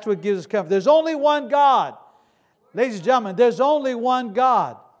 That's what gives us comfort. There's only one God. Ladies and gentlemen, there's only one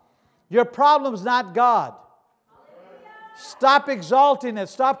God. Your problem's not God. Stop exalting it.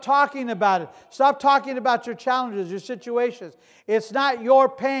 Stop talking about it. Stop talking about your challenges, your situations. It's not your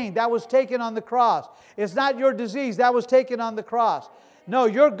pain. That was taken on the cross. It's not your disease. That was taken on the cross. No,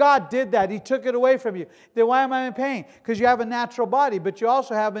 your God did that. He took it away from you. Then why am I in pain? Because you have a natural body, but you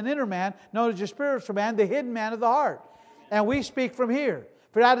also have an inner man, known as your spiritual man, the hidden man of the heart. And we speak from here.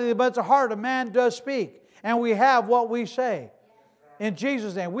 For out of the abundance of the heart, a man does speak. And we have what we say. In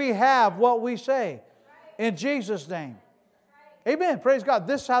Jesus' name. We have what we say. In Jesus' name. Amen. Praise God.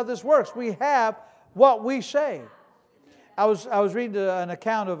 This is how this works. We have what we say. I was reading an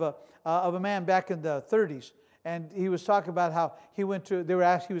account of a man back in the 30s. And he was talking about how he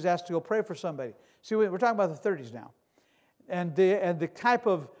was asked to go pray for somebody. See, we're talking about the 30s now. And the type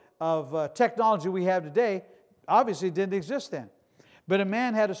of technology we have today obviously didn't exist then. But a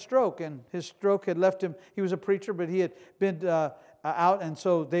man had a stroke, and his stroke had left him. He was a preacher, but he had been out, and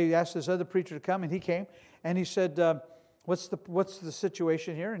so they asked this other preacher to come, and he came. And he said, what's the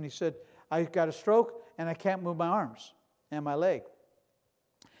situation here? And he said, I got a stroke, and I can't move my arms and my leg.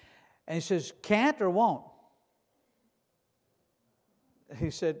 And he says, can't or won't? He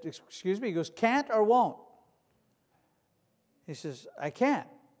said, excuse me? He goes, can't or won't? He says, I can't.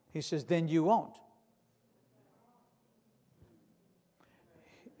 He says, then you won't.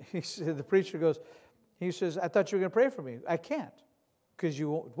 He said, the preacher goes, he says, I thought you were going to pray for me. I can't, because you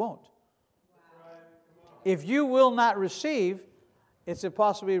won't. Wow. If you will not receive, it's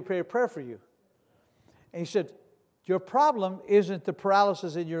impossible to pray a prayer for you. And he said, your problem isn't the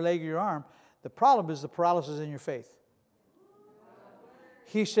paralysis in your leg or your arm. The problem is the paralysis in your faith.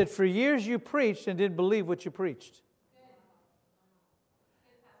 He said, for years you preached and didn't believe what you preached.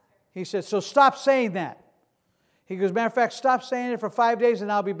 He said, so stop saying that. He goes, matter of fact, stop saying it for 5 days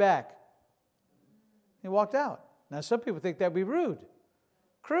and I'll be back. He walked out. Now some people think that'd be rude.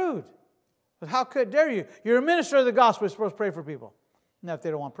 Crude. But how dare you? You're a minister of the gospel. You're supposed to pray for people. Not if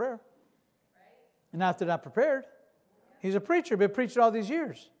they don't want prayer. And not if they're not prepared. He's a preacher, been preaching all these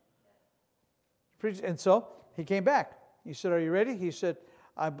years. And so he came back. He said, are you ready? He said,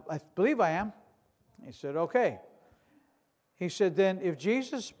 I believe I am. He said, okay. He said, then if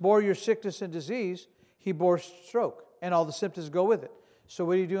Jesus bore your sickness and disease, He bore stroke, and all the symptoms go with it. So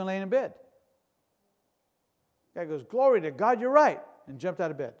what are you doing laying in bed? The guy goes, glory to God, you're right, and jumped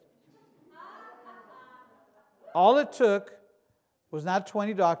out of bed. All it took was not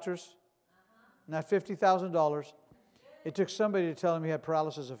 20 doctors, not $50,000. It took somebody to tell him he had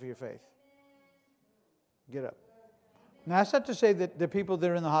paralysis of your faith. Get up. Now, that's not to say that the people that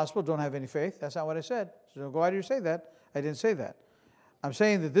are in the hospital don't have any faith. That's not what I said. So why do you say that? I didn't say that. I'm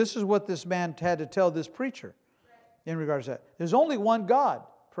saying that this is what this man had to tell this preacher in regards to that. There's only one God.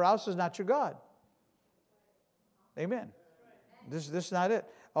 Paralysis is not your God. Amen. This is not it.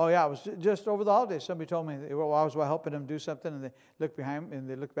 Oh, yeah, it was just over the holidays. Somebody told me, well, I was helping them do something, and they looked behind me, and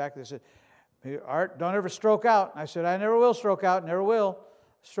they looked back, and they said, "Hey, Art, don't ever stroke out." I said, "I never will stroke out, never will.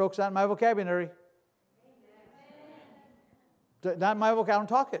 Stroke's not in my vocabulary." Not in my vocabulary. I don't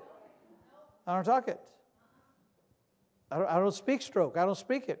talk it. I don't talk it. I don't speak stroke. I don't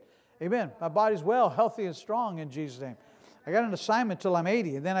speak it. Amen. My body's well, healthy, and strong in Jesus' name. I got an assignment till I'm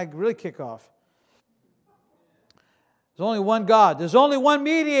 80, and then I really kick off. There's only one God. There's only one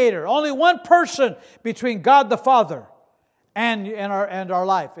mediator. Only one person between God the Father and our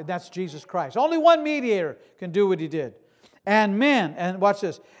life, and that's Jesus Christ. Only one mediator can do what He did. And men, and watch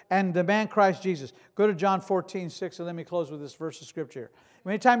this, and the man Christ Jesus. Go to John 14:6, and let me close with this verse of Scripture.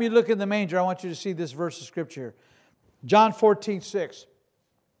 Anytime you look in the manger, I want you to see this verse of Scripture. John 14:6.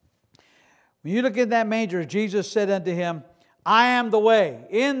 When you look in that manger, Jesus said unto him, "I am the way."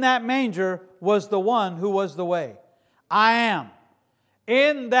 In that manger was the one who was the way. I am.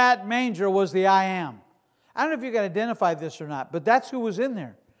 In that manger was the I am. I don't know if you can identify this or not, but that's who was in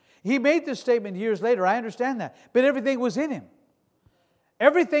there. He made this statement years later. I understand that. But everything was in Him.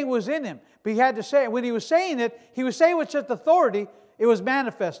 Everything was in Him. But He had to say it. When He was saying it, He was saying it with such authority, it was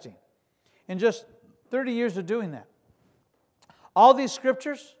manifesting. In just 30 years of doing that. All these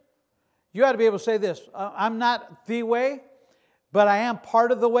scriptures, you ought to be able to say this. I'm not the way, but I am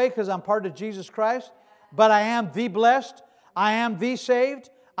part of the way because I'm part of Jesus Christ. But I am the blessed. I am the saved.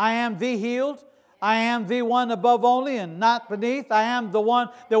 I am the healed. I am the one above only and not beneath. I am the one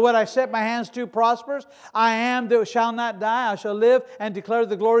that what I set my hands to prospers. I am that shall not die. I shall live and declare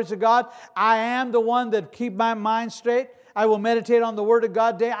the glories of God. I am the one that keep my mind straight. I will meditate on the Word of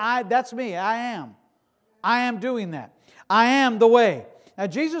God day. That's me. I am. I am doing that. I am the way. Now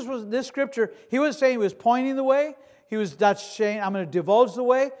Jesus was, this scripture, He was saying He was pointing the way. He was not saying, I'm going to divulge the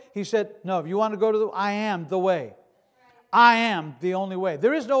way. He said, no, if you want to go to the, I am the way. I am the only way.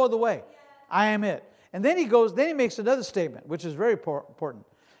 There is no other way. I am it. And then he makes another statement, which is very important.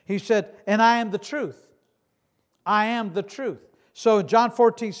 He said, and I am the truth. I am the truth. So in John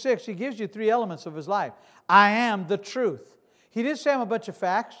 14:6, He gives you three elements of His life. I am the truth. He didn't say I'm a bunch of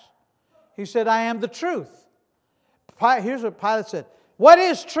facts. He said, I am the truth. Here's what Pilate said. What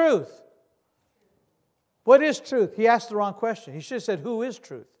is truth? What is truth? He asked the wrong question. He should have said, who is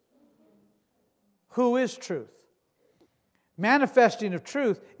truth? Who is truth? Manifesting of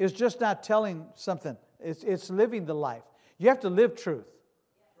truth is just not telling something. It's living the life. You have to live truth.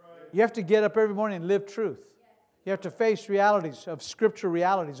 You have to get up every morning and live truth. You have to face realities of scripture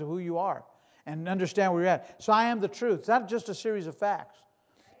realities of who you are and understand where you're at. So I am the truth. It's not just a series of facts.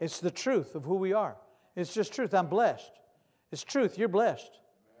 It's the truth of who we are. It's just truth. I'm blessed. It's truth. You're blessed.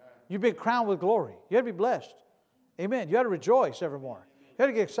 You've been crowned with glory. You ought to be blessed. Amen. You ought to rejoice evermore. You ought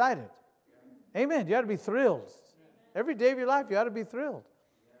to get excited. Amen. You ought to be thrilled. Every day of your life, you ought to be thrilled.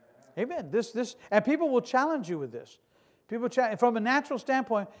 Amen. And people will challenge you with this. From a natural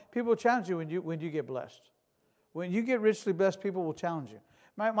standpoint, people will challenge you when you get blessed. When you get richly blessed, people will challenge you.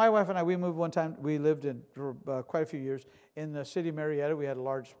 My wife and I, we moved one time. We lived in for quite a few years in the city of Marietta. We had a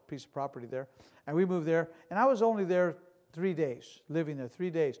large piece of property there, and we moved there. And I was only there 3 days, living there 3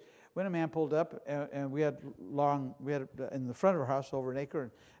 days. When a man pulled up, and we had in the front of our house over an acre,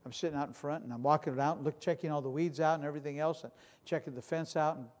 and I'm sitting out in front, and I'm walking it out, checking all the weeds out and everything else, and checking the fence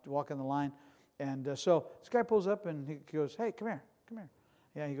out and walking the line. And so this guy pulls up, and he goes, "Hey, come here."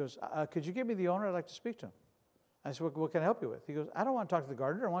 Yeah, he goes, "Could you give me the owner? I'd like to speak to him." I said, what can I help you with? He goes, "I don't want to talk to the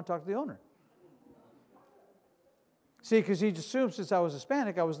gardener. I want to talk to the owner." See, because he assumed since I was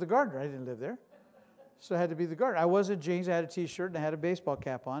Hispanic, I was the gardener. I didn't live there. So I had to be the gardener. I was in jeans, I had a T-shirt, and I had a baseball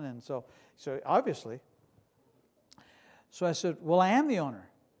cap on. And so obviously. So I said, "Well, I am the owner."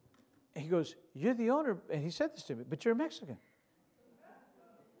 And he goes, "You're the owner." And he said this to me, "But you're a Mexican."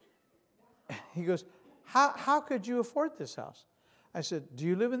 He goes, How could you afford this house? I said, "Do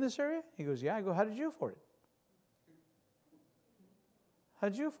you live in this area?" He goes, "Yeah." I go, "How did you afford it?" "How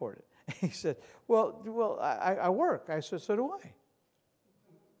did you afford it?" He said, Well, I work. I said, "So do I."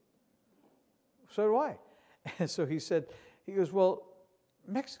 "So do I." And so he goes, "Well,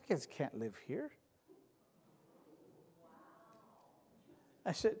 Mexicans can't live here."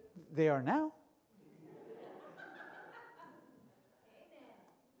 I said, "They are now."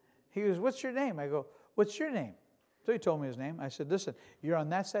 He goes, "What's your name?" I go, "What's your name?" So he told me his name. I said, "Listen, you're on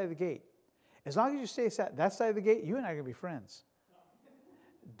that side of the gate. As long as you stay that side of the gate, you and I are going to be friends.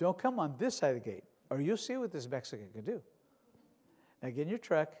 Don't come on this side of the gate, or you'll see what this Mexican can do. Now get in your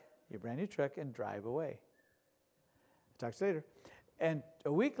truck, your brand new truck, and drive away. Talk to you later. And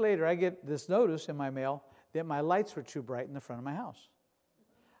a week later, I get this notice in my mail that my lights were too bright in the front of my house.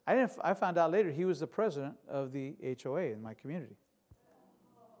 I found out later he was the president of the HOA in my community.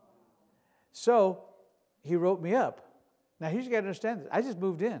 So he wrote me up. Now, here's you got to understand this. I just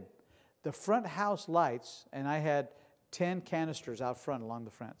moved in. The front house lights, and I had 10 canisters out front along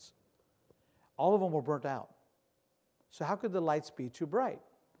the fence. All of them were burnt out. So how could the lights be too bright?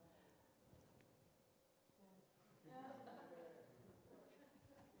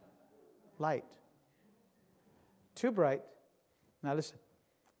 Light. Too bright. Now listen.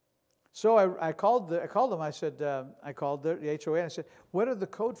 So I called them. I called the HOA and I said, what are the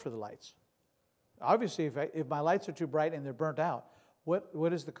code for the lights? Obviously, if my lights are too bright and they're burnt out,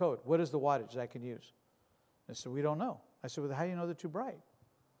 what is the code? What is the wattage I can use? They said, we don't know. I said, well, how do you know they're too bright?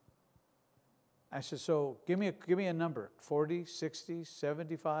 I said, so give me a number, 40, 60,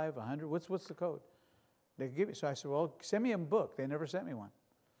 75, 100. What's the code? They give me. So I said, well, send me a book. They never sent me one.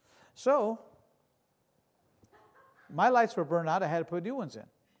 So my lights were burned out. I had to put new ones in.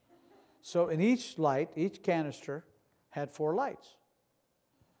 So in each light, each canister had 4 lights.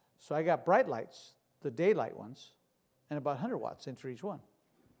 So I got bright lights, the daylight ones, and about 100 watts in for each one.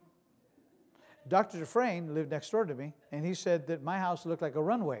 Dr. Dufresne lived next door to me, and he said that my house looked like a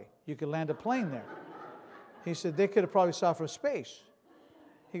runway. You could land a plane there. He said they could have probably saw from space.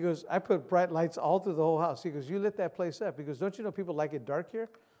 He goes, I put bright lights all through the whole house. He goes, you lit that place up. He goes, don't you know people like it dark here?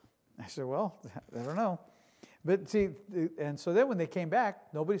 I said, well, I don't know. But see, and so then when they came back,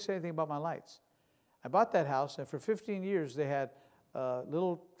 nobody said anything about my lights. I bought that house, and for 15 years they had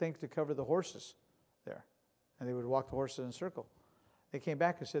little things to cover the horses there. And they would walk the horses in a circle. They came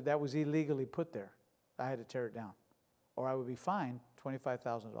back and said that was illegally put there. I had to tear it down, or I would be fined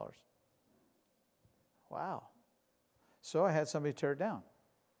 $25,000. Wow. So I had somebody tear it down,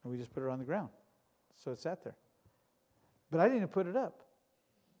 and we just put it on the ground. So it sat there. But I didn't put it up.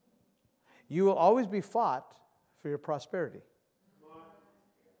 You will always be fought for your prosperity.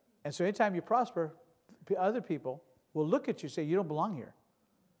 And so anytime you prosper, other people will look at you and say, you don't belong here.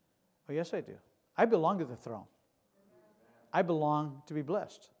 Oh, yes, I do. I belong to the throne. I belong to be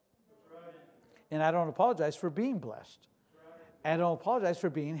blessed. And I don't apologize for being blessed. I don't apologize for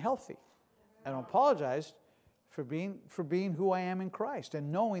being healthy. I don't apologize for being who I am in Christ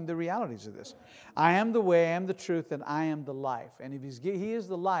and knowing the realities of this. I am the way, I am the truth, and I am the life. And if He is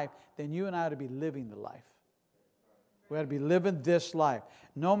the life, then you and I ought to be living the life. We ought to be living this life.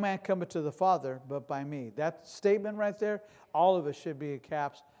 No man cometh to the Father but by me. That statement right there, all of us should be in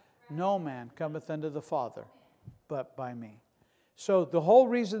caps. No man cometh unto the Father but by me. So the whole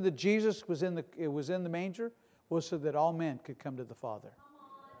reason that Jesus was in the manger was so that all men could come to the Father.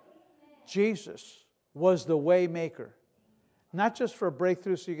 Jesus was the way maker. Not just for a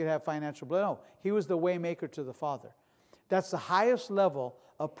breakthrough so you could have financial blessing. No, He was the way maker to the Father. That's the highest level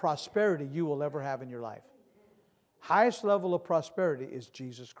of prosperity you will ever have in your life. Highest level of prosperity is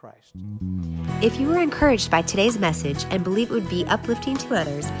Jesus Christ. If you were encouraged by today's message and believe it would be uplifting to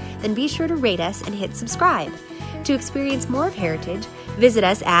others, then be sure to rate us and hit subscribe. To experience more of Heritage, visit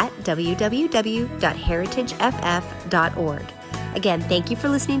us at www.heritageff.org. Again, thank you for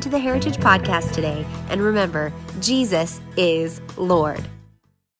listening to the Heritage Podcast today. And remember, Jesus is Lord.